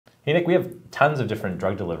Hey Nick, we have tons of different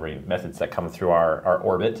drug delivery methods that come through our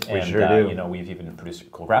orbit, We and sure do. you know, we've even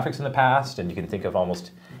produced cool graphics in the past, and you can think of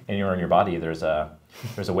almost anywhere in your body there's a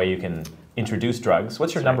way you can introduce drugs.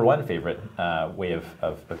 What's your number one favorite way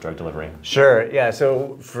of drug delivery? Sure. Yeah.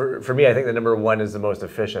 So for me, I think the number one is the most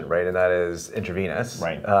efficient, right? And that is intravenous.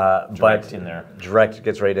 Right. Direct in there. Direct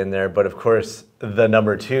gets right in there. But of course, the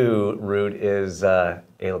number two route is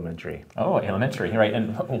elementary. Oh, elementary, right.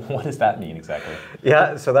 And what does that mean exactly?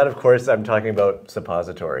 Yeah. So that, of course, I'm talking about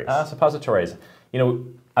suppositories. Suppositories. You know,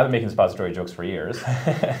 I've been making suppository jokes for years,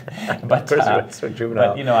 but, Of course,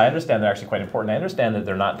 but you know, I understand they're actually quite important. I understand that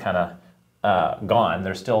they're not kind of gone.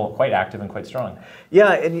 They're still quite active and quite strong.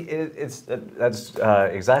 Yeah, and that's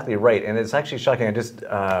exactly right. And it's actually shocking. I just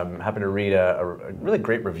happened to read a really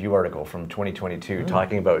great review article from 2022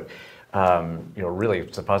 talking about you know,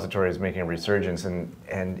 really suppositories making a resurgence. And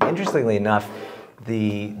interestingly enough,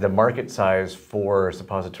 the market size for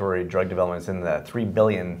suppository drug development is in the $3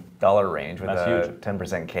 billion range with That's a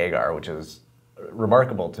 10% CAGR, which is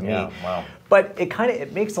remarkable to me. Yeah, wow. But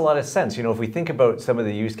it makes a lot of sense. You know, if we think about some of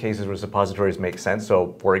the use cases where suppositories make sense.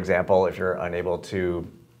 So, for example, if you're unable to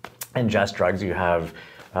ingest drugs, you have,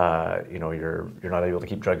 you know, you're not able to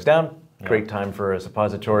keep drugs down. Yeah. Great time for a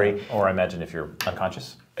suppository. Or I imagine if you're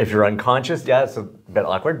unconscious. If you're unconscious, yeah, it's a bit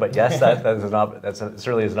awkward, but yes,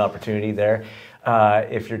 certainly is an opportunity there.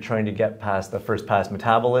 If you're trying to get past the first pass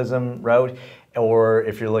metabolism route, or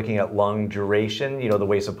if you're looking at long duration, you know, the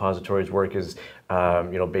way suppositories work is,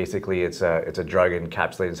 you know, basically it's a drug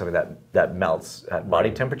encapsulated in something that melts at body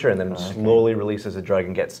temperature and then slowly releases the drug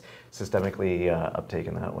and gets systemically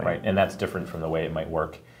uptaken that way. Right, and that's different from the way it might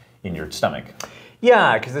work in your stomach.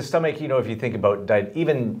 Yeah, because the stomach, you know, if you think about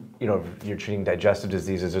even, you know, if you're treating digestive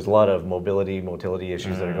diseases, there's a lot of motility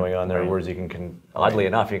issues that are going on there, whereas you can oddly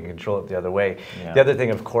enough, you can control it the other way. Yeah. The other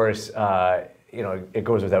thing, of course, you know, it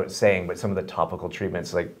goes without saying, but some of the topical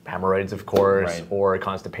treatments like hemorrhoids, of course, or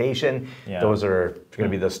constipation, those are going to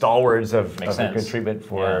be the stalwarts of a good treatment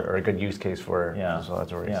for, or a good use case for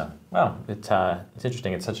suppositories. Yeah, well, it's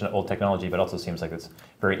interesting. It's such an old technology, but also seems like it's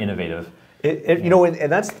very innovative. You know,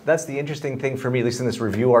 and that's the interesting thing for me, at least in this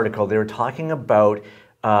review article, they were talking about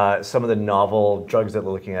some of the novel drugs that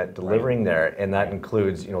they're looking at delivering there, and that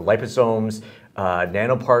includes, you know, liposomes,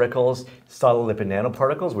 nanoparticles, solid lipid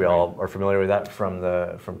nanoparticles. We all are familiar with that from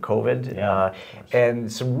COVID,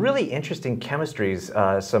 and some really interesting chemistries,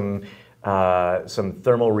 some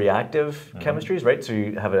thermal reactive chemistries, right? So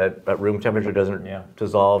you have it at room temperature, it doesn't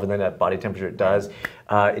dissolve, and then at body temperature it does,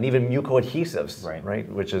 and even mucoadhesives, right?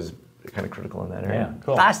 Which is kind of critical in that area. Yeah,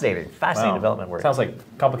 cool. Fascinating development work. Sounds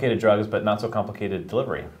like complicated drugs, but not so complicated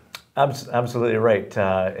delivery. Absolutely right,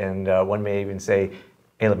 and one may even say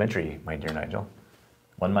elementary, my dear Nigel.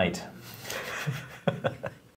 One might.